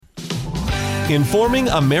informing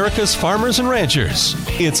America's farmers and ranchers.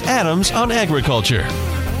 It's Adams on Agriculture,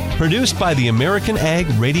 produced by the American Ag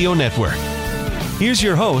Radio Network. Here's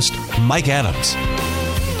your host, Mike Adams.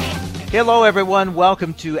 Hello, everyone.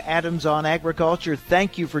 Welcome to Adams on Agriculture.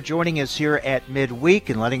 Thank you for joining us here at midweek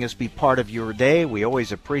and letting us be part of your day. We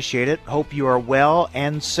always appreciate it. Hope you are well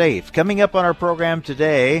and safe. Coming up on our program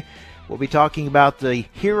today, we'll be talking about the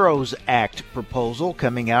HEROES Act proposal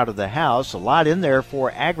coming out of the House. A lot in there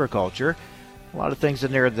for agriculture. A lot of things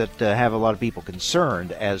in there that have a lot of people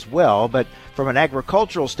concerned as well. But from an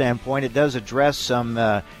agricultural standpoint, it does address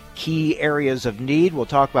some key areas of need. We'll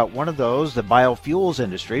talk about one of those, the biofuels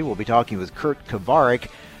industry. We'll be talking with Kurt Kovarik,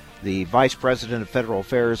 the Vice President of Federal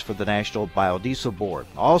Affairs for the National Biodiesel Board.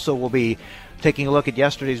 Also, we'll be taking a look at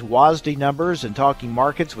yesterday's WASDE numbers and talking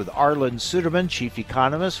markets with Arlan Suderman, Chief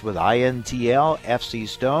Economist with INTL, FC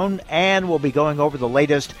Stone, and we'll be going over the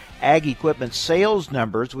latest ag equipment sales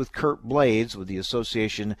numbers with Kurt Blades with the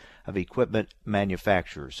Association of Equipment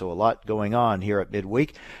Manufacturers. So a lot going on here at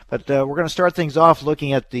midweek, but we're going to start things off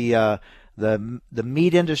looking at the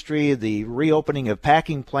meat industry, the reopening of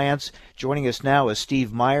packing plants. Joining us now is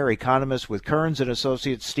Steve Meyer, economist with Kearns and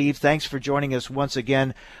Associates. Steve, thanks for joining us once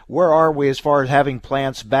again. Where are we as far as having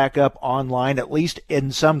plants back up online, at least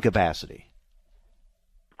in some capacity?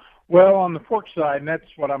 Well, on the pork side, and that's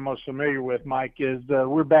what I'm most familiar with, Mike, is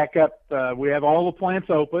we're back up. We have all the plants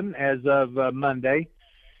open as of Monday,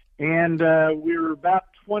 and we were about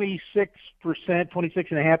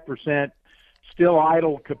 26.5% still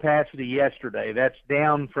idle capacity yesterday. That's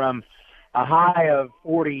down from a high of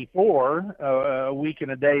 44 a week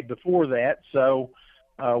and a day before that. So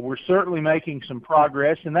we're certainly making some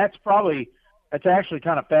progress, and that's actually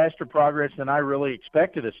kind of faster progress than I really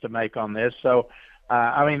expected us to make on this. So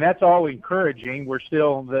that's all encouraging. We're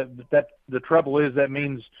still the trouble is that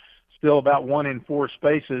means still about 1 in 4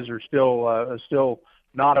 spaces are still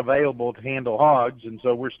not available to handle hogs, and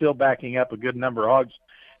so we're still backing up a good number of hogs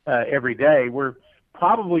every day. We're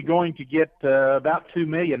probably going to get about 2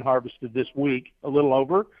 million harvested this week, a little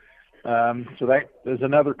over. So that is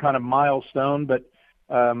another kind of milestone. But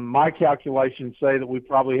my calculations say that we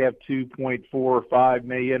probably have 2.45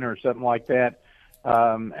 million or something like that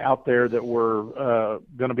out there that we're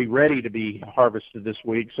going to be ready to be harvested this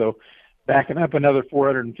week. So backing up another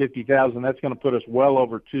 450,000, that's going to put us well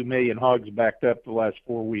over 2 million hogs backed up the last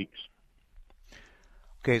 4 weeks.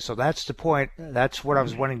 Okay, so that's the point. That's what I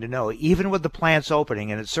was wanting to know. Even with the plants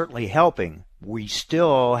opening, and it's certainly helping, we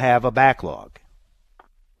still have a backlog.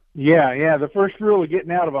 Yeah. The first rule of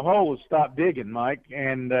getting out of a hole is stop digging, Mike.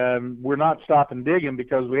 And we're not stopping digging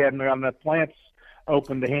because we haven't got enough plants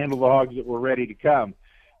open to handle the hogs that were ready to come.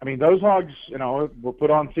 I mean, those hogs, were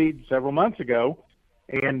put on feed several months ago.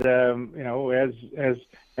 And,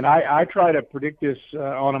 I try to predict this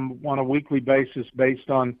on a weekly basis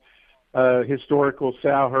based on historical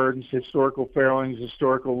sow herds, historical farrowings,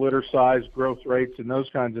 historical litter size, growth rates, and those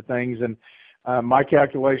kinds of things. And my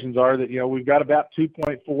calculations are that, we've got about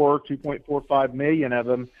 2.45 million of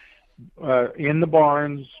them in the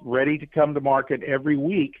barns ready to come to market every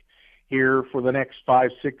week here for the next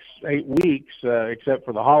 5, 6, 8 weeks, except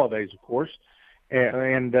for the holidays, of course.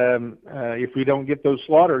 And if we don't get those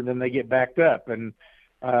slaughtered, then they get backed up. And,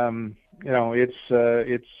 it's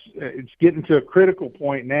getting to a critical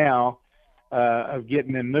point now of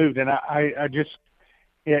getting them moved. And I just,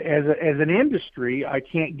 as an industry, I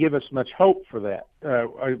can't give us much hope for that.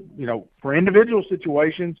 For individual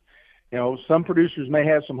situations, some producers may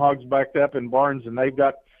have some hogs backed up in barns and they've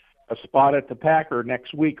got a spot at the packer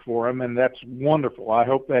next week for them, and that's wonderful. I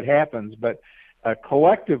hope that happens. But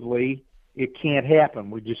collectively, it can't happen.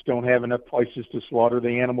 We just don't have enough places to slaughter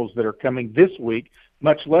the animals that are coming this week,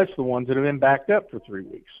 much less the ones that have been backed up for 3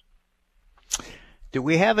 weeks. Do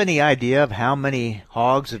we have any idea of how many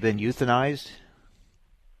hogs have been euthanized?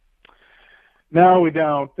 No, we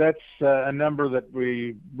don't. That's a number that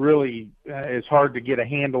we really is hard to get a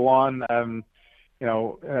handle on.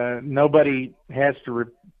 Nobody has to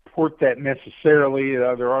report that necessarily.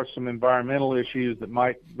 There are some environmental issues that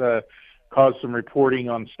might cause some reporting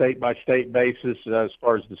on state-by-state basis as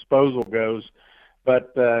far as disposal goes,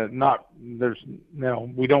 but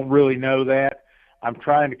we don't really know that. I'm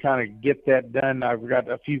trying to kind of get that done. I've got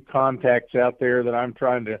a few contacts out there that I'm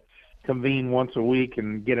trying to convene once a week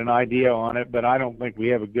and get an idea on it, but I don't think we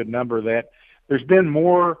have a good number of that. There's been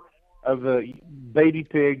more of the baby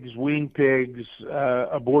pigs, wean pigs,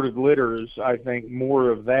 aborted litters, I think more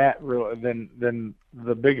of that than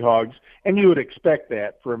the big hogs. And you would expect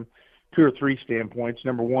that from 2 or 3 standpoints.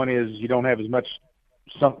 Number one is you don't have as much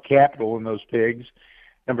sunk capital in those pigs.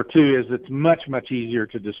 Number two is it's much, much easier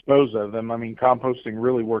to dispose of them. I mean, composting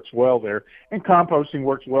really works well there. And composting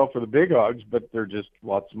works well for the big hogs, but they're just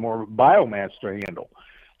lots more biomass to handle.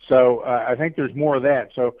 So I think there's more of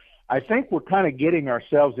that. So I think we're kind of getting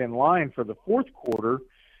ourselves in line for the fourth quarter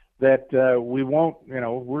that we won't,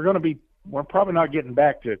 we're probably not getting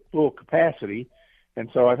back to full capacity. And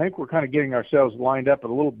so I think we're kind of getting ourselves lined up a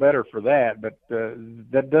little better for that, but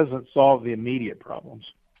that doesn't solve the immediate problems.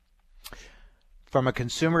 From a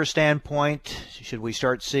consumer standpoint, should we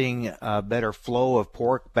start seeing a better flow of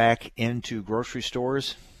pork back into grocery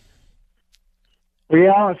stores? Well,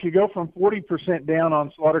 yeah, if you go from 40% down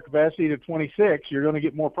on slaughter capacity to 26, you're going to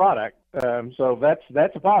get more product. So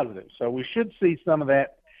that's a positive. So we should see some of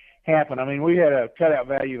that happen. I mean, we had a cutout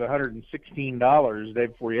value of $116 the day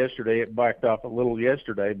before yesterday. It backed off a little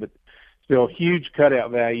yesterday, but still huge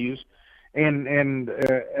cutout values. And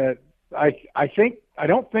I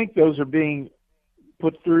don't think those are being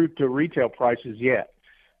put through to retail prices yet.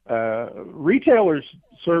 Retailers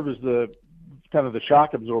serve as the kind of the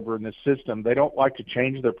shock absorber in this system. They don't like to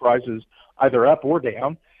change their prices either up or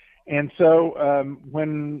down. And so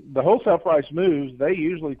when the wholesale price moves, they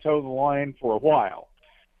usually toe the line for a while.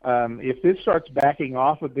 If this starts backing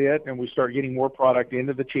off a bit and we start getting more product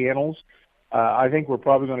into the channels, I think we're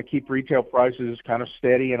probably going to keep retail prices kind of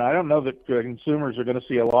steady. And I don't know that consumers are going to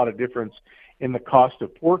see a lot of difference in the cost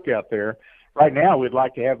of pork out there. Right now, we'd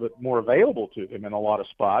like to have it more available to them in a lot of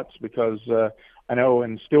spots because I know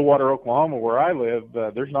in Stillwater, Oklahoma, where I live,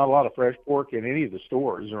 there's not a lot of fresh pork in any of the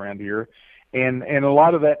stores around here. And a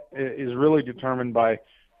lot of that is really determined by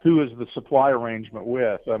who is the supply arrangement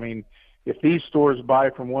with. I mean, if these stores buy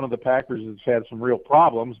from one of the packers that's had some real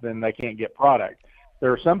problems, then they can't get product.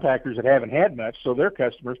 There are some packers that haven't had much, so their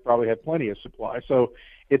customers probably have plenty of supply. So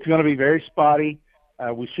it's going to be very spotty.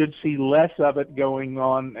 We should see less of it going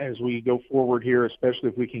on as we go forward here, especially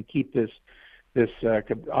if we can keep this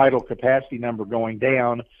idle capacity number going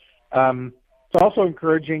down. It's also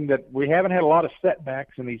encouraging that we haven't had a lot of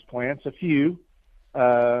setbacks in these plants, a few.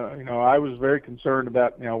 I was very concerned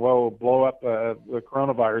about, we'll blow up the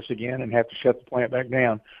coronavirus again and have to shut the plant back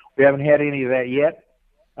down. We haven't had any of that yet.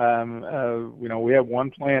 We have one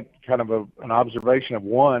plant, kind of an observation of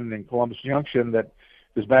one in Columbus Junction that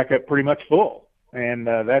is back up pretty much full. And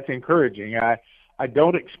that's encouraging. I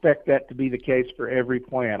don't expect that to be the case for every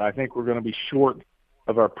plant. I think we're going to be short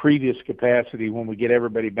of our previous capacity when we get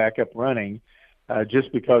everybody back up running,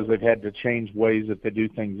 just because they've had to change ways that they do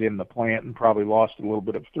things in the plant and probably lost a little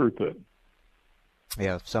bit of throughput.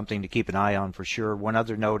 Yeah, something to keep an eye on for sure. One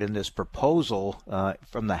other note in this proposal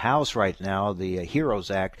from the House right now, the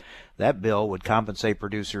HEROES Act, that bill would compensate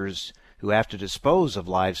producers who have to dispose of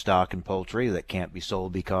livestock and poultry that can't be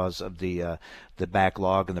sold because of the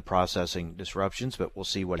backlog and the processing disruptions. But we'll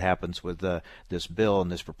see what happens with this bill,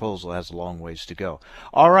 and this proposal has a long ways to go.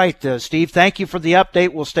 All right, Steve, thank you for the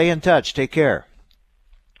update. We'll stay in touch. Take care.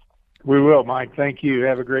 We will, Mike. Thank you.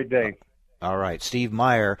 Have a great day. All right, Steve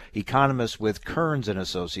Meyer, economist with Kearns and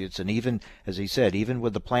Associates, and even, as he said, even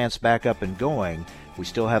with the plants back up and going, we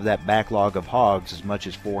still have that backlog of hogs, as much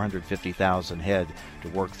as 450,000 head to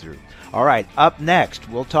work through. All right, up next,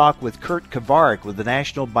 we'll talk with Kurt Kavarik with the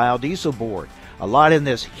National Biodiesel Board. A lot in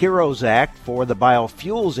this HEROES Act for the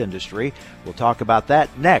biofuels industry. We'll talk about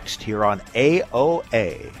that next here on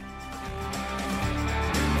AOA.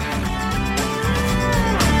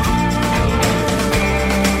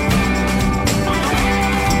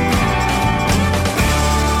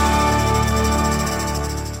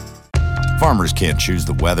 Farmers can't choose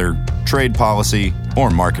the weather, trade policy, or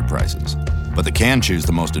market prices, but they can choose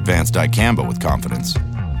the most advanced dicamba with confidence.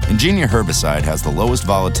 Ingenia herbicide has the lowest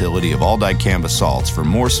volatility of all dicamba salts for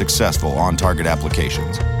more successful on-target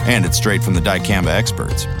applications, and it's straight from the dicamba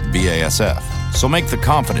experts, BASF. So make the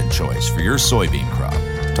confident choice for your soybean crop.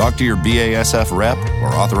 Talk to your BASF rep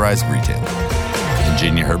or authorized retailer.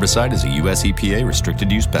 Ingenia herbicide is a U.S. EPA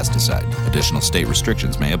restricted use pesticide. Additional state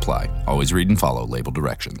restrictions may apply. Always read and follow label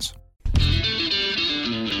directions.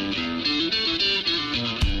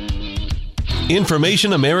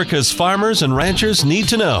 Information America's farmers and ranchers need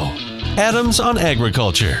to know. Adams on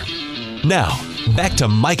Agriculture. Now, back to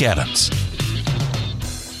Mike Adams.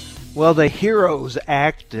 Well, the HEROES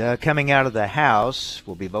Act coming out of the House,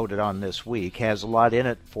 will be voted on this week, has a lot in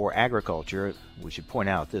it for agriculture. We should point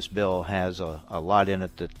out this bill has a lot in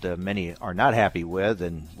it that many are not happy with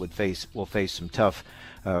and will face some tough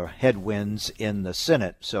headwinds in the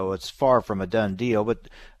Senate. So it's far from a done deal, but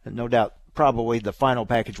no doubt probably the final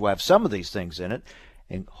package will have some of these things in it.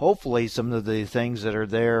 and hopefully some of the things that are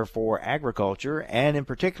there for agriculture. And in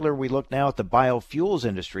particular, we look now at the biofuels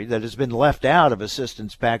industry that has been left out of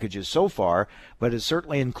assistance packages so far, but is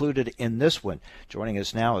certainly included in this one. Joining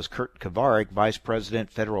us now is Kurt Kovarik, Vice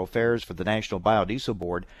President, Federal Affairs for the National Biodiesel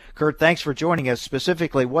Board. Kurt, thanks for joining us.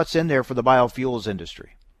 Specifically, what's in there for the biofuels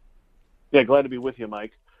industry? Yeah, glad to be with you,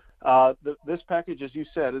 Mike. This package, as you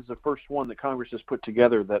said, is the first one that Congress has put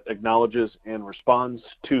together that acknowledges and responds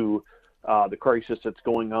to the crisis that's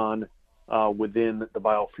going on within the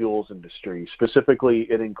biofuels industry. Specifically,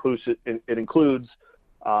 it includes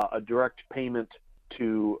a direct payment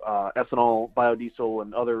to ethanol, biodiesel,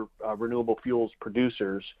 and other renewable fuels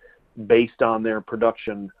producers based on their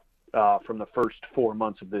production from the first 4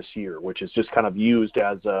 months of this year, which is just kind of used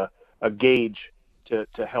as a gauge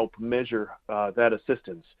to help measure that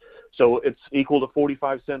assistance. So it's equal to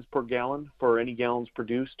 45 cents per gallon for any gallons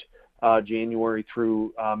produced January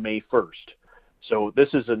through May 1st. So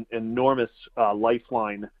this is an enormous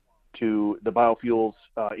lifeline to the biofuels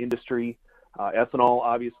industry. Ethanol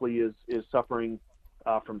obviously is suffering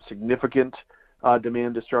from significant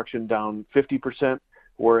demand destruction, down 50%,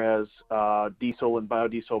 whereas diesel and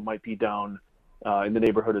biodiesel might be down in the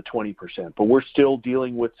neighborhood of 20%. But we're still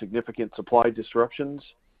dealing with significant supply disruptions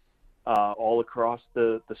all across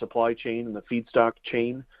the supply chain and the feedstock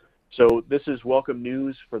chain. So this is welcome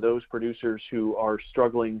news for those producers who are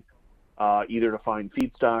struggling either to find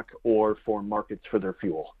feedstock or for markets for their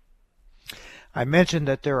fuel. I mentioned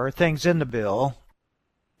that there are things in the bill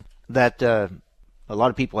that a lot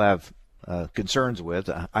of people have concerns with.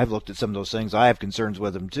 I've looked at some of those things. I have concerns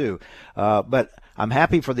with them too. But I'm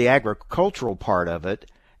happy for the agricultural part of it,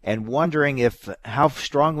 and wondering how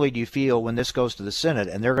strongly do you feel when this goes to the Senate,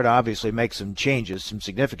 and they're going to obviously make some changes, some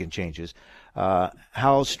significant changes.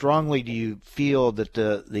 How strongly do you feel that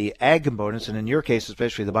the ag components, and in your case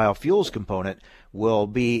especially the biofuels component, will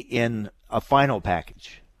be in a final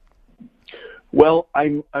package? Well,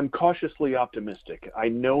 I'm cautiously optimistic. I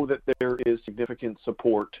know that there is significant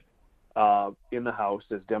support in the House,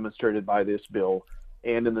 as demonstrated by this bill,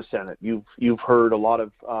 and in the Senate. You've heard a lot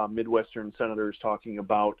of Midwestern senators talking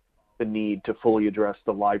about the need to fully address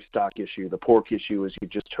the livestock issue, the pork issue, as you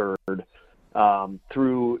just heard,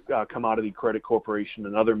 through Commodity Credit Corporation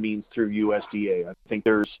and other means through USDA. I think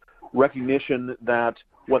there's recognition that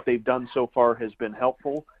what they've done so far has been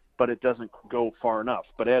helpful, but it doesn't go far enough.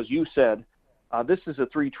 But as you said, this is a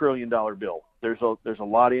 $3 trillion bill. There's a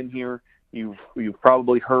lot in here. You've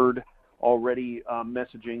probably heard already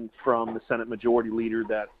messaging from the Senate Majority Leader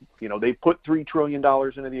that, they put $3 trillion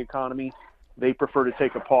into the economy. They prefer to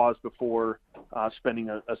take a pause before spending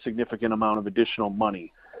a significant amount of additional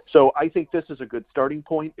money. So I think this is a good starting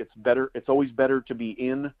point. It's always better to be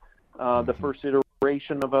in the first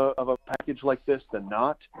iteration of a package like this than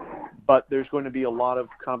not. But there's going to be a lot of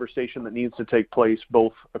conversation that needs to take place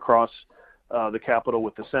both across the Capitol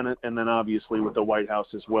with the Senate and then obviously with the White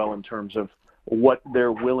House as well, in terms of what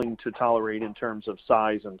they're willing to tolerate in terms of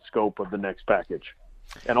size and scope of the next package.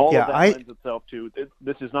 And all of that lends itself to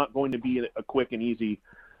this is not going to be a quick and easy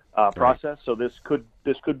process. So this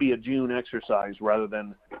could be a June exercise rather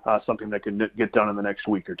than something that can get done in the next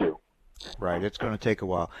week or two. Right. It's going to take a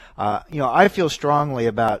while. I feel strongly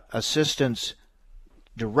about assistance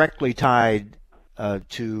directly tied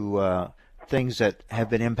to things that have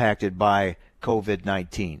been impacted by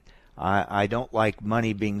COVID-19. I don't like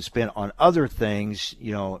money being spent on other things,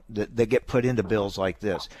 that get put into bills like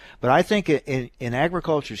this. But I think in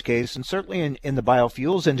agriculture's case, and certainly in the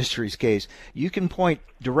biofuels industry's case, you can point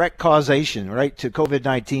direct causation, right, to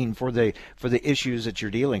COVID-19 for the issues that you're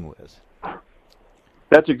dealing with.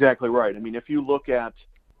 That's exactly right. I mean, if you look at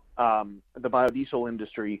the biodiesel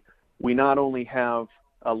industry, we not only have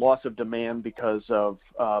a loss of demand because of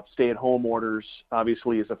stay-at-home orders,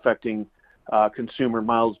 obviously is affecting consumer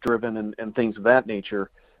miles driven and things of that nature.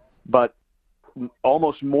 But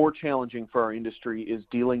almost more challenging for our industry is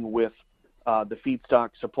dealing with the feedstock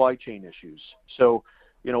supply chain issues. So,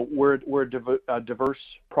 we're a diverse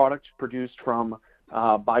product produced from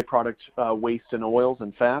byproduct waste and oils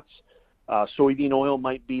and fats. Soybean oil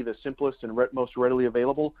might be the simplest and most readily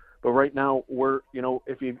available. But right now,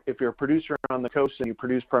 if you're a producer on the coast and you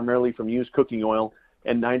produce primarily from used cooking oil,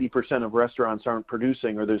 and 90% of restaurants aren't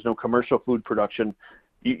producing, or there's no commercial food production,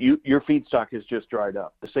 your feedstock has just dried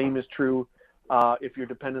up. The same is true if you're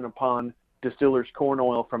dependent upon distillers' corn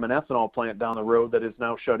oil from an ethanol plant down the road that is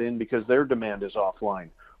now shut in because their demand is offline.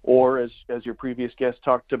 Or as your previous guest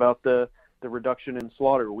talked about the reduction in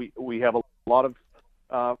slaughter, we have a lot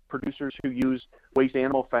of producers who use waste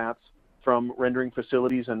animal fats from rendering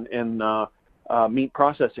facilities and meat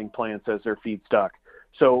processing plants as their feedstock.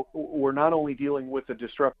 So we're not only dealing with a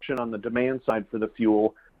disruption on the demand side for the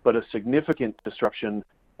fuel, but a significant disruption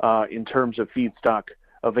in terms of feedstock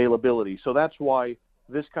availability. So that's why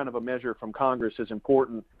this kind of a measure from Congress is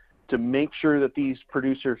important, to make sure that these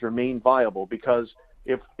producers remain viable, because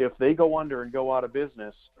if they go under and go out of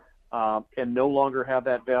business and no longer have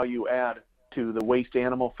that value add to the waste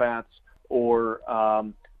animal fats or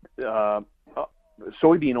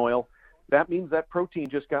soybean oil, that means that protein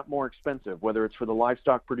just got more expensive, whether it's for the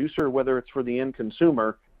livestock producer or whether it's for the end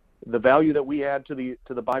consumer. The value that we add to the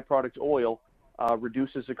byproduct oil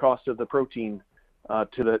reduces the cost of the protein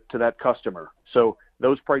to that customer. So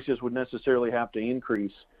those prices would necessarily have to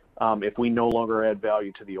increase if we no longer add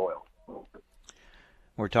value to the oil.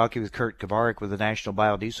 We're talking with Kurt Kovarik with the National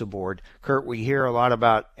Biodiesel Board. Kurt, we hear a lot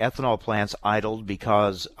about ethanol plants idled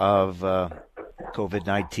because of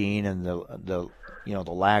COVID-19 and the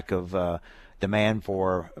lack of demand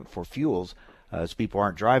for fuels, as people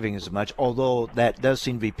aren't driving as much, although that does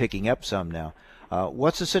seem to be picking up some now.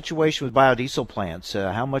 What's the situation with biodiesel plants?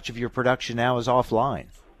 How much of your production now is offline?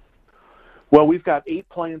 Well, we've got 8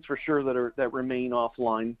 plants for sure that remain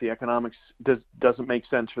offline. The economics doesn't make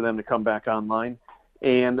sense for them to come back online.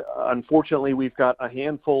 And unfortunately, we've got a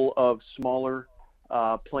handful of smaller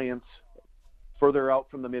plants further out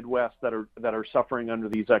from the Midwest that are suffering under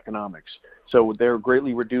these economics. So they're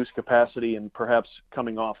greatly reduced capacity and perhaps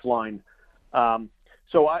coming offline.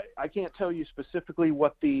 So I can't tell you specifically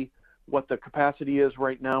what the capacity is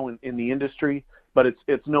right now in the industry, but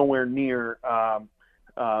it's nowhere near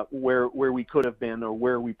where we could have been or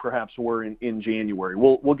where we perhaps were in January.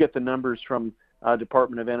 We'll get the numbers from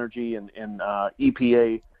Department of Energy and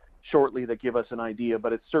EPA shortly that give us an idea,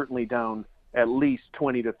 but it's certainly down at least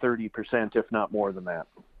 20 to 30%, if not more than that.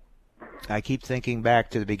 I keep thinking back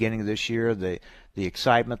to the beginning of this year, the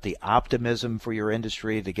excitement, the optimism for your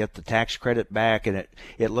industry to get the tax credit back, and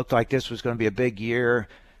it looked like this was going to be a big year,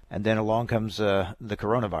 and then along comes the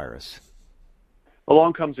coronavirus.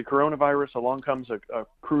 Along comes the coronavirus, along comes a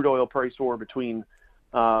crude oil price war between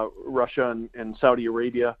Russia and Saudi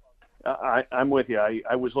Arabia. I'm with you.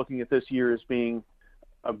 I was looking at this year as being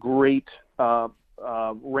a great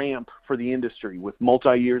ramp for the industry with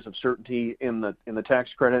multi-years of certainty in the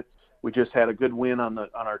tax credit. We just had a good win on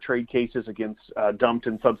our trade cases against dumped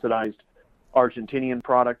and subsidized Argentinian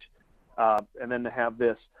product, and then to have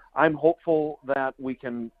this. I'm hopeful that we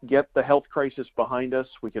can get the health crisis behind us.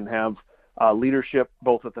 We can have leadership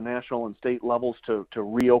both at the national and state levels to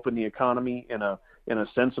reopen the economy in a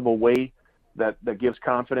sensible way that gives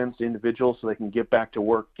confidence to individuals so they can get back to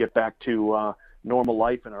work, get back to normal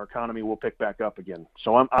life, and our economy will pick back up again.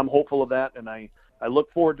 So I'm hopeful of that, and I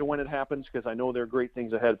look forward to when it happens because I know there are great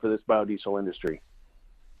things ahead for this biodiesel industry.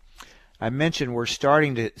 I mentioned we're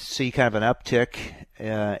starting to see kind of an uptick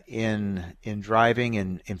in driving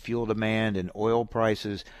and in fuel demand and oil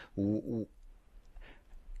prices.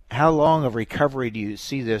 How long of recovery do you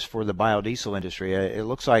see this for the biodiesel industry? It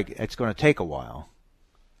looks like it's going to take a while.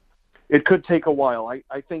 It could take a while.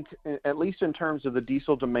 I think, at least in terms of the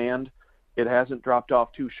diesel demand, it hasn't dropped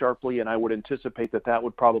off too sharply, and I would anticipate that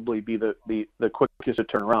would probably be the quickest to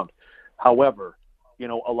turn around. However,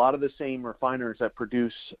 a lot of the same refiners that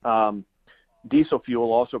produce diesel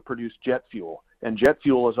fuel also produce jet fuel, and jet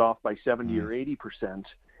fuel is off by 70 or 80%,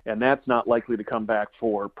 and that's not likely to come back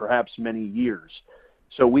for perhaps many years.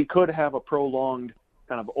 So we could have a prolonged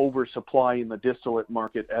kind of oversupply in the distillate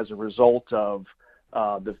market as a result of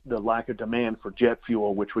the lack of demand for jet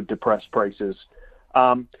fuel, which would depress prices.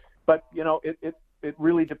 But it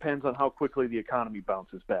really depends on how quickly the economy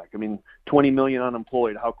bounces back. I mean, 20 million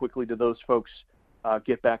unemployed. How quickly do those folks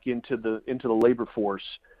get back into the labor force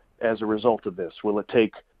as a result of this? Will it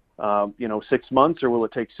take 6 months or will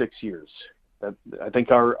it take 6 years? I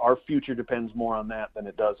think our future depends more on that than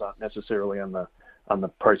it does necessarily on the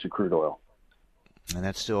price of crude oil. And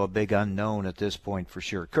that's still a big unknown at this point for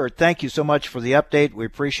sure. Kurt, thank you so much for the update. We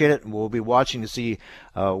appreciate it, and we'll be watching to see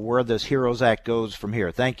where this HEROES Act goes from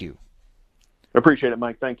here. Thank you. I appreciate it,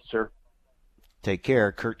 Mike. Thank you, sir. Take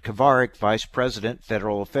care. Kurt Kovarik, Vice President,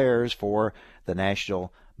 Federal Affairs for the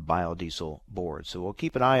National Biodiesel Board. So we'll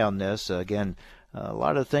keep an eye on this. Again, a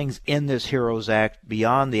lot of things in this HEROES Act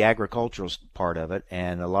beyond the agricultural part of it,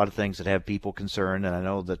 and a lot of things that have people concerned. And I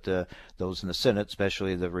know that those in the Senate,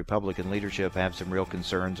 especially the Republican leadership, have some real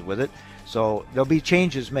concerns with it. So there'll be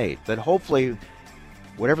changes made. But hopefully,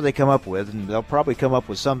 whatever they come up with, and they'll probably come up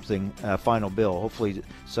with something, final bill, hopefully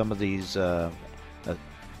some of these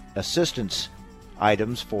assistance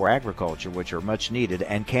items for agriculture, which are much needed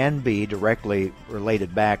and can be directly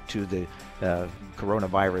related back to the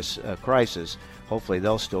coronavirus crisis. Hopefully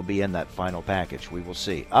they'll still be in that final package. We will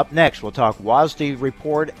see. Up next, we'll talk WASDE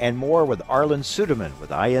report and more with Arlan Suderman with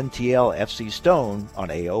INTL FC Stone on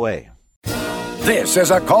AOA. This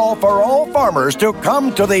is a call for all farmers to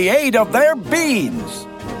come to the aid of their beans.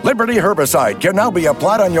 Liberty herbicide can now be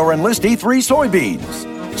applied on your Enlist E3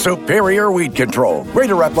 soybeans. Superior weed control,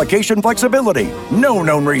 greater application flexibility, no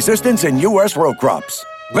known resistance in U.S. row crops.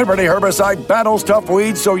 Liberty herbicide battles tough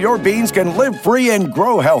weeds so your beans can live free and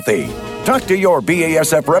grow healthy. Talk to your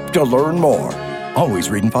BASF rep to learn more. Always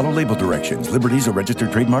read and follow label directions. Liberty is a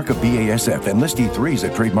registered trademark of BASF. Enlist E3 is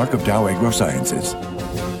a trademark of Dow AgroSciences.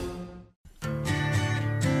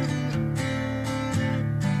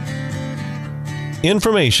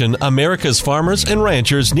 Information America's farmers and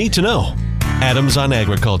ranchers need to know. Adams on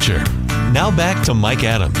Agriculture. Now back to Mike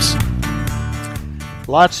Adams.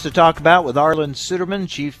 Lots to talk about with Arlan Suderman,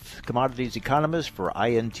 Chief Commodities Economist for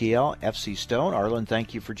INTL FC Stone. Arlan,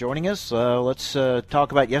 thank you for joining us. Let's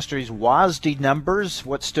talk about yesterday's WASDE numbers.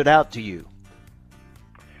 What stood out to you?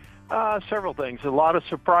 Several things. A lot of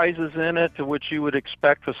surprises in it, which you would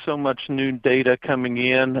expect with so much new data coming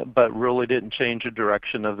in, but really didn't change the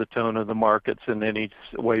direction of the tone of the markets in any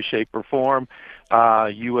way, shape, or form.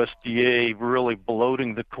 USDA really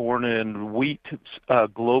bloating the corn and wheat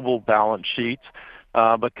global balance sheets,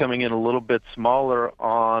 but coming in a little bit smaller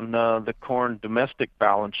on the corn domestic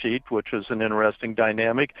balance sheet, which was an interesting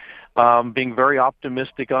dynamic. Being very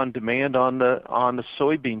optimistic on demand on the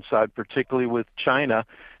soybean side, particularly with China,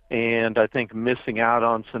 and I think missing out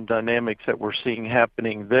on some dynamics that we're seeing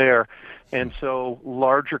happening there. And so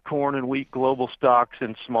larger corn and wheat global stocks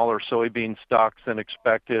and smaller soybean stocks than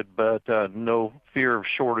expected, but no fear of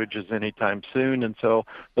shortages anytime soon, and so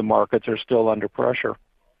the markets are still under pressure.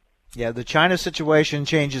 Yeah, the China situation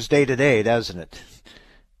changes day to day, doesn't it?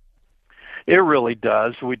 It really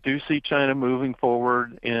does. We do see China moving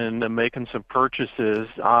forward in making some purchases.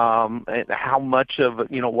 And how much of,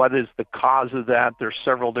 what is the cause of that? There's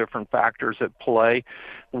several different factors at play.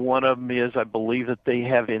 One of them is I believe that they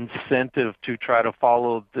have incentive to try to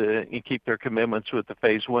follow and keep their commitments with the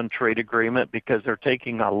Phase 1 trade agreement, because they're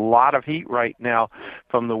taking a lot of heat right now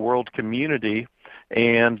from the world community.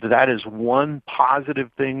 And that is one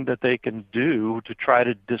positive thing that they can do to try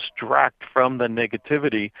to distract from the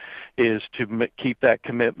negativity, is to keep that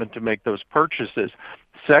commitment to make those purchases.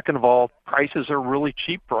 Second of all, prices are really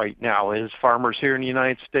cheap right now, as farmers here in the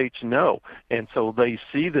United States know. And so they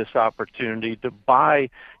see this opportunity to buy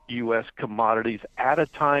U.S. commodities at a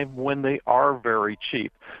time when they are very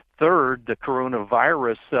cheap. Third, the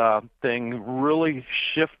coronavirus thing really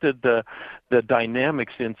shifted the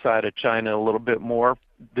dynamics inside of China a little bit more.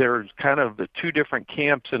 There's kind of the two different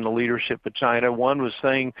camps in the leadership of China. One was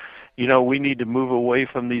saying, we need to move away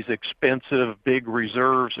from these expensive big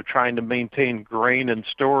reserves of trying to maintain grain and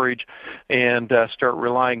storage and start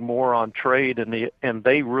relying more on trade. And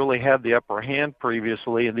they really had the upper hand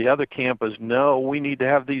previously. And the other camp is, no, we need to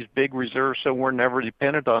have these big reserves so we're never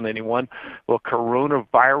dependent on anyone. Well,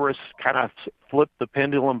 coronavirus kind of flipped the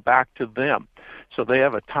pendulum back to them. So they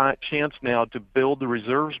have a chance now to build the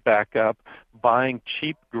reserves back up, buying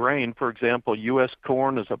cheap grain. For example, U.S.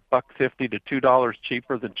 corn is $1.50 to $2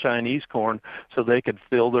 cheaper than Chinese corn, so they can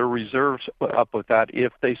fill their reserves up with that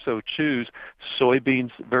if they so choose.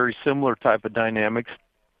 Soybeans, very similar type of dynamics.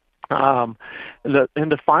 And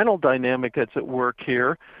the final dynamic that's at work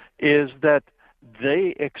here is that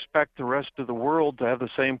they expect the rest of the world to have the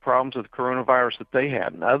same problems with coronavirus that they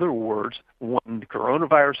had. In other words, when the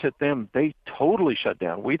coronavirus hit them, they totally shut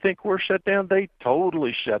down. We think we're shut down. They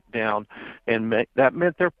totally shut down. And that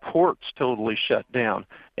meant their ports totally shut down.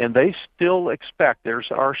 And they still expect,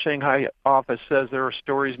 our Shanghai office says there are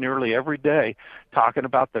stories nearly every day talking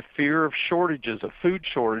about the fear of shortages, of food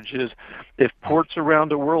shortages, if ports around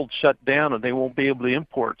the world shut down and they won't be able to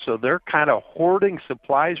import. So they're kind of hoarding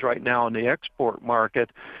supplies right now in the export market,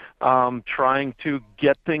 trying to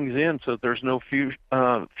get things in so there's no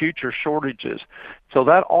future shortages. So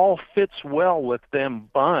that all fits well with them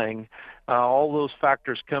buying. All those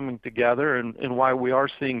factors coming together and why we are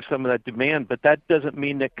seeing some of that demand, but that doesn't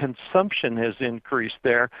mean that consumption has increased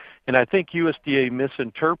there. And I think USDA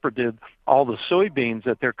misinterpreted all the soybeans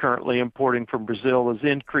that they're currently importing from Brazil as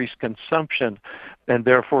increased consumption, and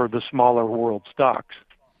therefore the smaller world stocks.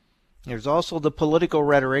 There's also the political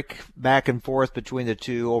rhetoric back and forth between the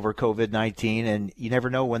two over COVID-19, and you never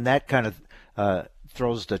know when that kind of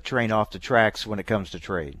throws the train off the tracks when it comes to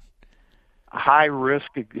trade. High risk,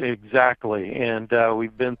 exactly. And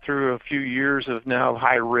we've been through a few years of now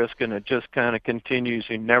high risk, and it just kind of continues.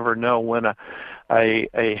 You never know when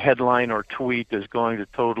a headline or tweet is going to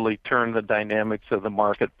totally turn the dynamics of the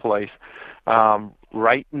marketplace.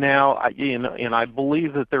 Right now, I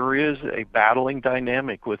believe that there is a battling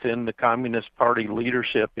dynamic within the Communist Party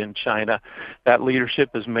leadership in China. That leadership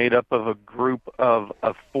is made up of a group of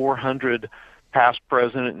 400 past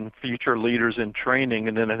president and future leaders in training,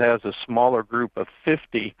 and then it has a smaller group of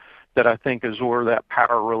 50 that I think is where that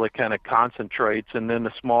power really kind of concentrates, and then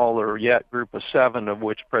a smaller yet group of 7, of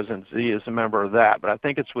which President Xi is a member of that. But I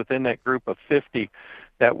think it's within that group of 50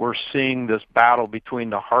 that we're seeing this battle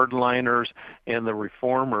between the hardliners and the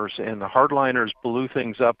reformers. And the hardliners blew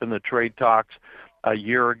things up in the trade talks a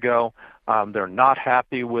year ago. They're not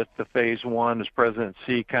happy with the phase one, as President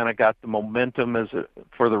Xi kind of got the momentum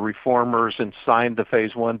for the reformers and signed the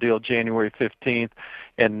phase one deal January 15th.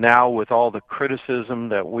 And now with all the criticism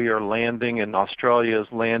that we are landing and Australia is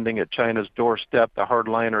landing at China's doorstep, the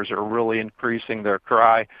hardliners are really increasing their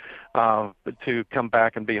cry to come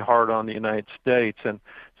back and be hard on the United States. And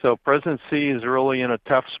so President Xi is really in a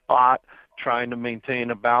tough spot, trying to maintain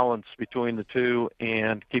a balance between the two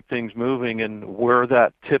and keep things moving. And where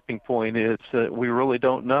that tipping point is, we really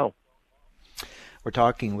don't know. We're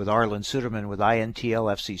talking with Arlan Suderman with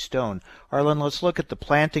INTL FC Stone. Arlan, let's look at the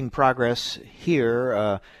planting progress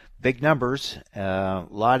here. Big numbers, a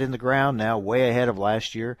lot in the ground now, way ahead of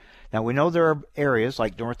last year. Now, we know there are areas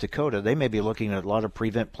like North Dakota, they may be looking at a lot of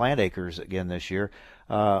prevent plant acres again this year.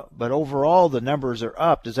 But overall, the numbers are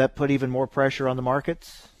up. Does that put even more pressure on the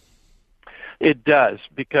markets? It does,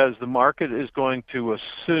 because the market is going to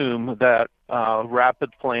assume that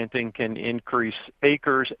rapid planting can increase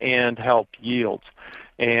acres and help yields.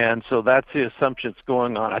 And so that's the assumption that's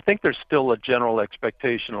going on. I think there's still a general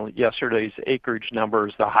expectation. Yesterday's acreage number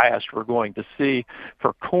is the highest we're going to see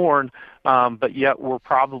for corn, but yet we're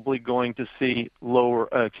probably going to see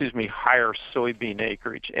higher soybean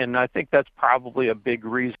acreage. And I think that's probably a big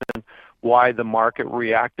reason why the market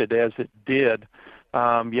reacted as it did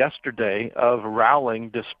yesterday, of rallying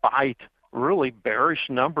despite really bearish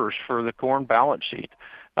numbers for the corn balance sheet.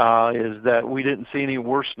 Is that we didn't see any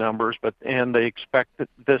worse numbers, and they expect that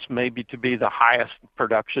this maybe to be the highest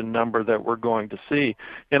production number that we're going to see.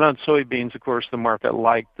 And on soybeans, of course, the market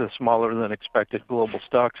liked the smaller than expected global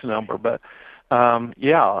stocks number. But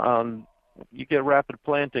you get rapid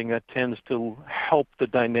planting, that tends to help the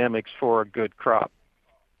dynamics for a good crop.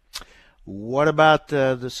 What about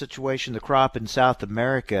the situation, the crop in South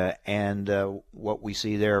America, and what we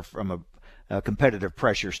see there from a competitive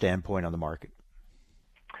pressure standpoint on the market?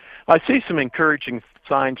 I see some encouraging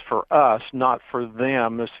signs for us, not for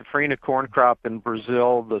them. The safrinha corn crop in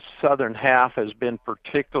Brazil, the southern half, has been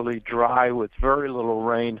particularly dry with very little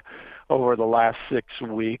rain over the last 6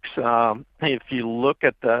 weeks. If you look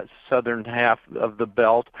at the southern half of the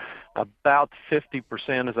belt, about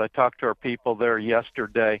 50%, as I talked to our people there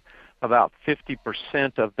yesterday, about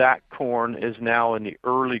 50% of that corn is now in the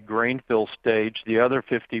early grain fill stage. The other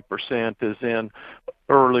 50% is in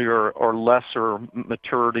earlier or lesser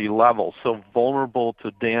maturity levels, so vulnerable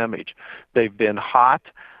to damage. They've been hot.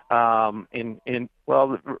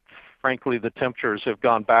 Frankly, the temperatures have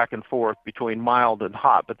gone back and forth between mild and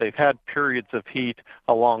hot, but they've had periods of heat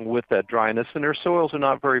along with that dryness, and their soils are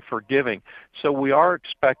not very forgiving. So we are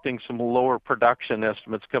expecting some lower production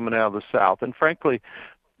estimates coming out of the south. And frankly,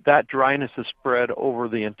 that dryness has spread over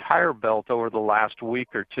the entire belt over the last week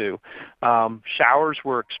or two. Showers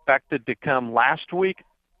were expected to come last week,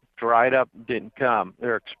 dried up, didn't come.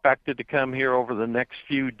 They're expected to come here over the next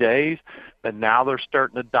few days, but now they're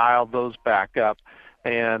starting to dial those back up.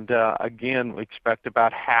 And again, we expect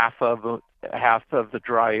about half of the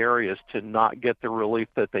dry areas to not get the relief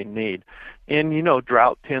that they need. And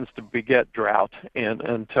drought tends to beget drought, and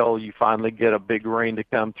until you finally get a big rain to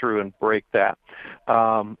come through and break that.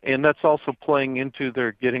 And that's also playing into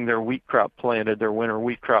their getting their wheat crop planted, their winter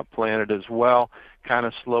wheat crop planted as well, kind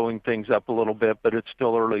of slowing things up a little bit, but it's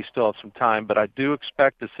still early, still have some time. But I do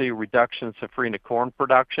expect to see a reduction in safrinha corn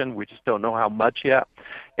production. We just don't know how much yet,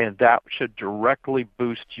 and that should directly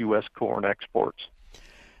boost U.S. corn exports.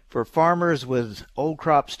 For farmers with old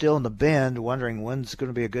crop still in the bin, wondering when's going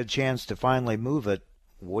to be a good chance to finally move it,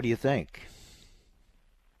 what do you think?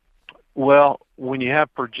 Well, when you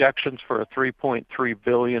have projections for a 3.3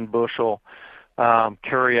 billion bushel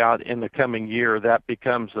carry out in the coming year, that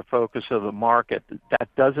becomes the focus of the market. That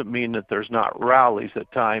doesn't mean that there's not rallies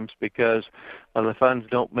at times, because the funds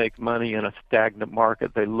don't make money in a stagnant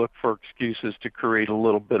market. They look for excuses to create a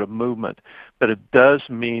little bit of movement. But it does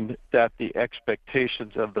mean that the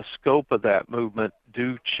expectations of the scope of that movement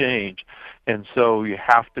do change. And so you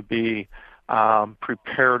have to be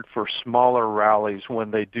prepared for smaller rallies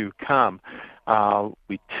when they do come.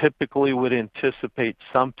 We typically would anticipate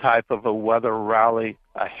some type of a weather rally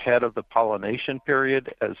ahead of the pollination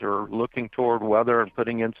period, as they're looking toward weather and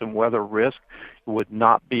putting in some weather risk. It would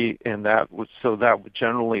not be in that, so that would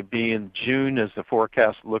generally be in June as the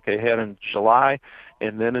forecasts look ahead in July.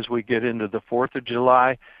 And then as we get into the 4th of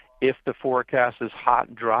July, if the forecast is hot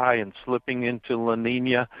and dry and slipping into La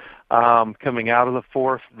Nina coming out of the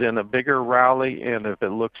 4th, then a bigger rally. And if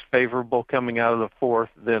it looks favorable coming out of the 4th,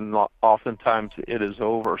 then oftentimes it is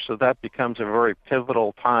over. So that becomes a very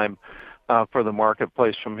pivotal time for the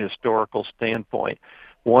marketplace from a historical standpoint.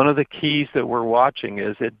 One of the keys that we're watching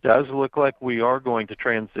is it does look like we are going to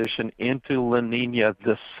transition into La Nina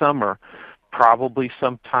this summer, probably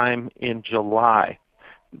sometime in July.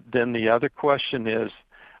 Then the other question is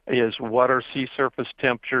what are sea surface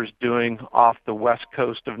temperatures doing off the west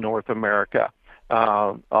coast of North America,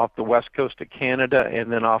 off the west coast of Canada,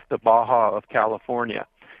 and then off the Baja of California?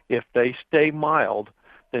 If they stay mild,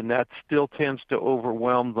 then that still tends to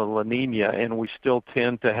overwhelm the La Nina, and we still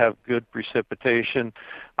tend to have good precipitation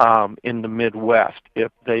in the Midwest.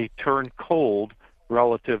 If they turn cold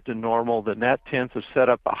relative to normal, then that tends to set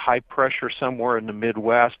up a high pressure somewhere in the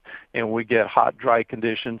Midwest, and we get hot, dry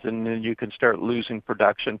conditions, and then you can start losing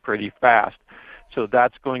production pretty fast. So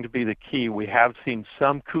that's going to be the key. We have seen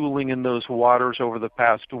some cooling in those waters over the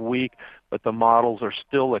past week, but the models are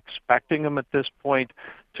still expecting them at this point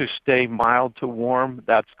to stay mild to warm.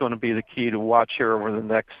 That's going to be the key to watch here over the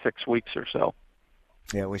next 6 weeks or so.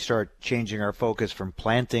 Yeah, we start changing our focus from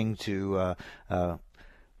planting to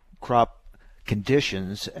crop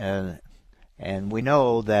conditions, and we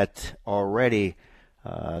know that already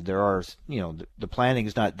there are, the planting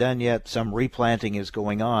is not done yet. Some replanting is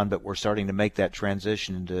going on, but we're starting to make that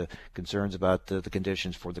transition into concerns about the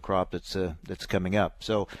conditions for the crop that's coming up.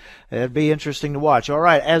 So it'd be interesting to watch. All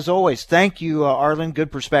right, as always, thank you, Arlen.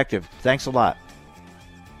 Good perspective. Thanks a lot.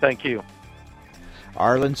 Thank you.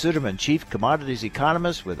 Arlen Suderman, Chief Commodities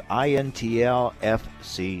Economist with INTL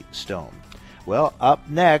FC Stone. Well, up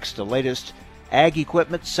next, the latest ag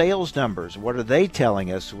equipment sales numbers. What are they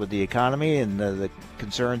telling us with the economy and the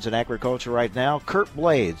concerns in agriculture right now? Kurt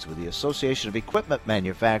Blades with the Association of Equipment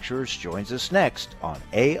Manufacturers joins us next on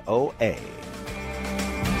AOA.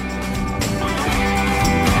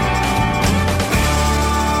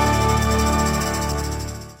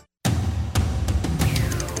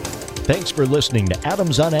 Thanks for listening to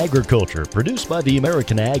Adams on Agriculture, produced by the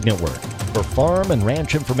American Ag Network. For farm and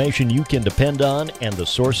ranch information you can depend on and the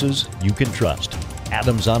sources you can trust.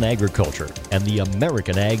 Adams on Agriculture and the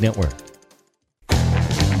American Ag Network.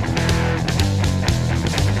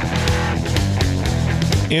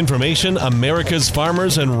 Information America's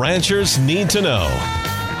farmers and ranchers need to know.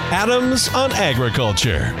 Adams on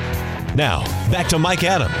Agriculture. Now, back to Mike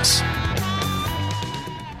Adams.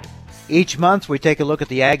 Each month we take a look at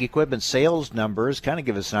the ag equipment sales numbers, kind of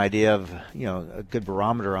give us an idea of, a good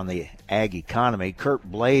barometer on the ag economy. Kurt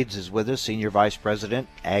Blades is with us, Senior Vice President,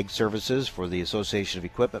 Ag Services for the Association of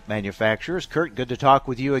Equipment Manufacturers. Kurt, good to talk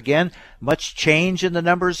with you again. Much change in the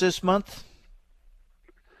numbers this month?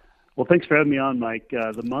 Well, thanks for having me on, Mike.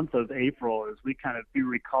 The month of April, as if you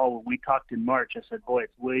recall, when we talked in March, I said, boy,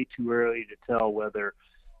 it's way too early to tell whether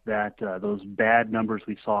that those bad numbers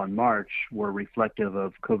we saw in March were reflective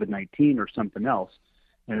of COVID-19 or something else.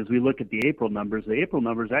 And as we look at the April numbers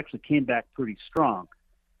actually came back pretty strong.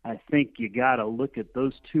 I think you got to look at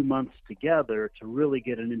those 2 months together to really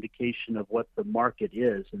get an indication of what the market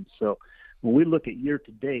is. And so when we look at year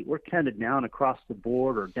to date, we're kind of down across the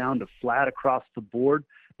board or down to flat across the board,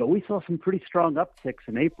 but we saw some pretty strong upticks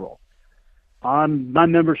in April. My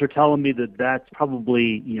members are telling me that that's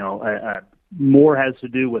probably, more has to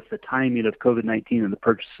do with the timing of COVID-19 and the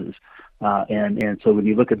purchases. And so when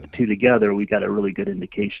you look at the two together, we got a really good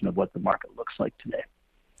indication of what the market looks like today.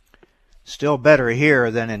 Still better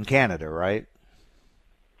here than in Canada, right?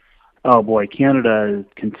 Oh boy, Canada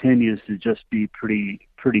continues to just be pretty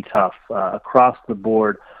tough across the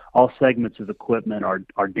board. All segments of equipment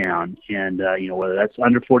are down, and whether that's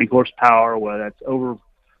under 40 horsepower, whether that's over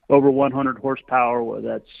 100 horsepower, whether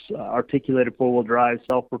that's articulated four-wheel drive,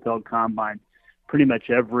 self-propelled combine, pretty much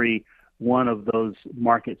every one of those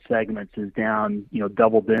market segments is down,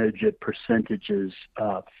 double-digit percentages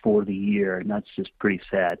for the year, and that's just pretty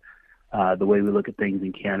sad. the way we look at things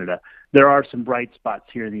in Canada. There are some bright spots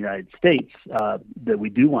here in the United States that we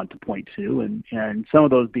do want to point to, and some of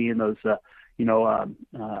those being those,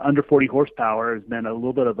 under 40 horsepower has been a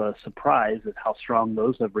little bit of a surprise at how strong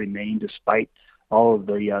those have remained despite all of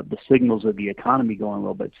the signals of the economy going a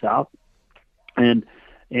little bit south. And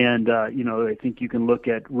I think you can look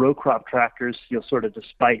at row crop tractors, sort of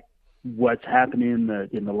despite what's happening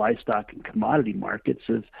in the livestock and commodity markets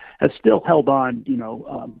has still held on,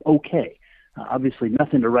 okay. Obviously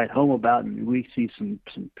nothing to write home about, and we see some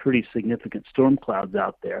pretty significant storm clouds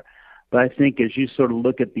out there. But I think as you sort of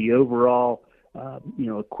look at the overall,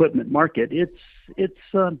 equipment market, it's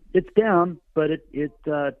down, but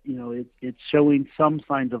it's showing some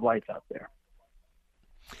signs of life out there.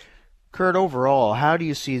 Kurt, overall, how do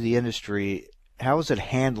you see the industry? How is it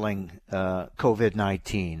handling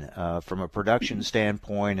COVID-19 from a production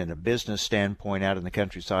standpoint and a business standpoint out in the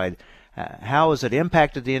countryside? How has it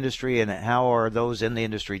impacted the industry, and how are those in the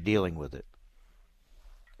industry dealing with it?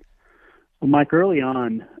 Well, Mike, early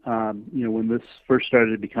on, when this first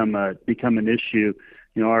started to become an issue,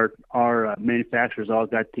 our manufacturers all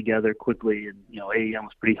got together quickly, and AEM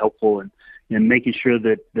was pretty helpful in making sure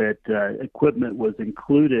that equipment was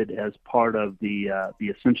included as part of the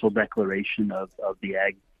essential declaration of the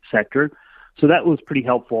ag sector. So that was pretty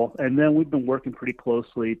helpful. And then we've been working pretty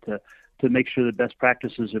closely to make sure that best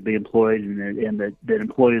practices are being employed and that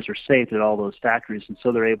employees are safe at all those factories, and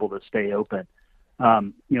so they're able to stay open.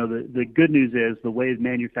 The good news is the way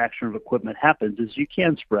manufacturing of equipment happens is you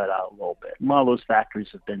can spread out a little bit. A lot of those factories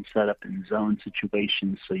have been set up in zone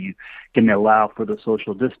situations, so you can allow for the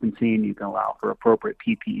social distancing, you can allow for appropriate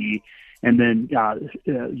PPE, and then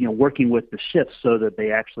working with the shifts so that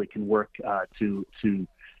they actually can work to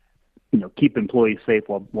keep employees safe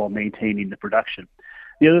while maintaining the production.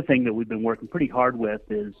 The other thing that we've been working pretty hard with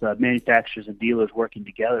is manufacturers and dealers working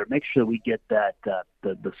together, make sure we get that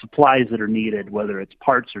the supplies that are needed, whether it's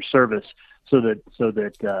parts or service, so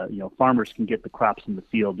that farmers can get the crops in the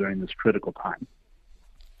field during this critical time.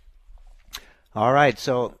 All right,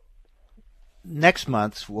 so next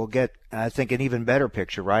month we'll get, I think, an even better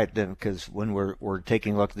picture, right? Because when we're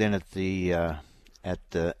taking a look then at the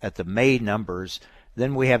May numbers.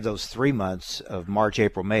 Then we have those 3 months of March,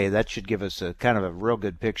 April, May. That should give us a kind of a real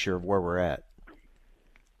good picture of where we're at.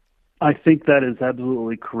 I think that is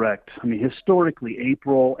absolutely correct. I mean, historically,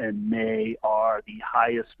 April and May are the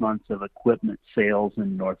highest months of equipment sales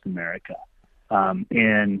in North America.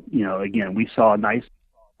 And again, we saw a nice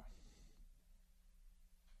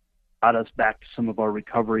got us back to some of our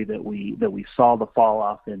recovery that we saw the fall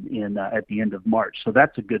off in at the end of March. So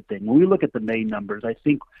that's a good thing. When we look at the May numbers, I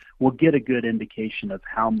think we'll get a good indication of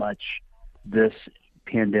how much this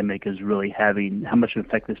pandemic is really having, how much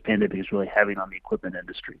effect this pandemic is really having on the equipment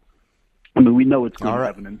industry. I mean, we know it's going to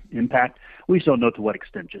have an impact. We just don't know to what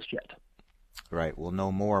extent just yet. Right. We'll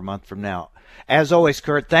know more a month from now. As always,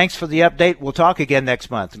 Kurt, thanks for the update. We'll talk again next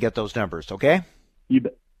month and get those numbers, okay? You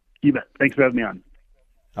bet. You bet. Thanks for having me on.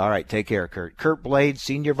 All right. Take care, Kurt. Kurt Blade,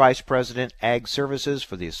 Senior Vice President, Ag Services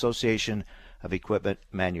for the Association of Equipment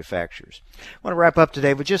Manufacturers. I want to wrap up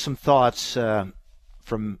today with just some thoughts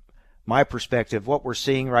from my perspective, what we're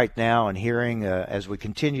seeing right now and hearing as we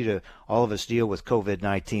continue to, all of us, deal with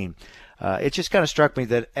COVID-19. It just kind of struck me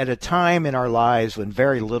that at a time in our lives when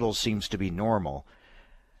very little seems to be normal,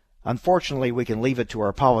 unfortunately, we can leave it to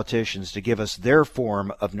our politicians to give us their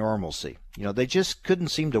form of normalcy. You know, they just couldn't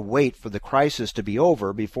seem to wait for the crisis to be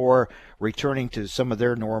over before returning to some of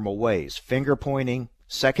their normal ways. Finger pointing,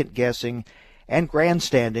 second guessing, and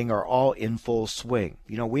grandstanding are all in full swing.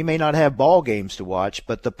 You know, we may not have ball games to watch,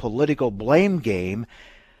 but the political blame game,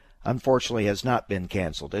 unfortunately, has not been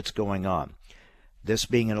canceled. It's going on. This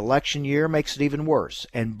being an election year makes it even worse,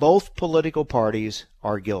 and both political parties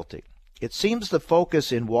are guilty. It seems the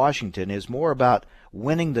focus in Washington is more about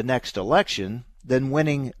winning the next election than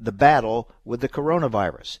winning the battle with the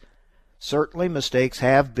coronavirus. Certainly mistakes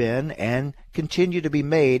have been and continue to be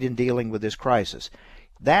made in dealing with this crisis.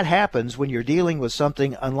 That happens when you're dealing with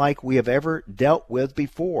something unlike we have ever dealt with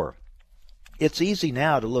before. It's easy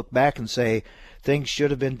now to look back and say things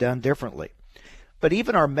should have been done differently. But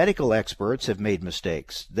even our medical experts have made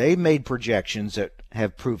mistakes. They made projections that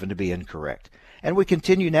have proven to be incorrect. And we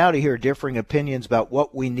continue now to hear differing opinions about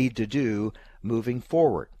what we need to do moving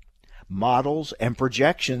forward. Models and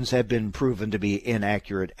projections have been proven to be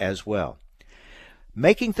inaccurate as well.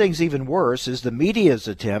 Making things even worse is the media's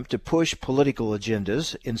attempt to push political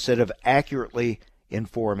agendas instead of accurately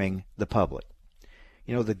informing the public.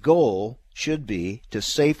 You know, the goal should be to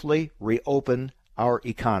safely reopen our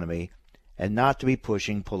economy and not to be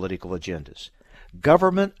pushing political agendas.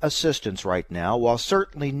 Government assistance right now, while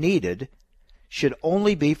certainly needed, should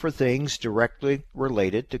only be for things directly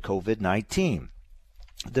related to COVID-19.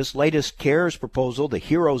 This latest CARES proposal, the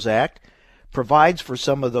HEROES Act, provides for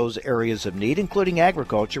some of those areas of need, including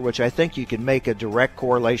agriculture, which I think you can make a direct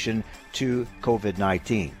correlation to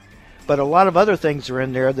COVID-19. But a lot of other things are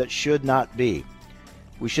in there that should not be.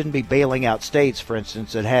 We shouldn't be bailing out states, for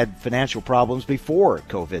instance, that had financial problems before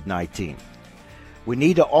COVID-19. We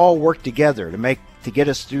need to all work together to get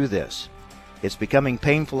us through this. It's becoming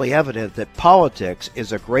painfully evident that politics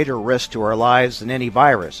is a greater risk to our lives than any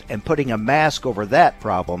virus, and putting a mask over that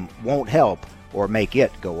problem won't help or make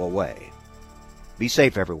it go away. Be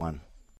safe, everyone.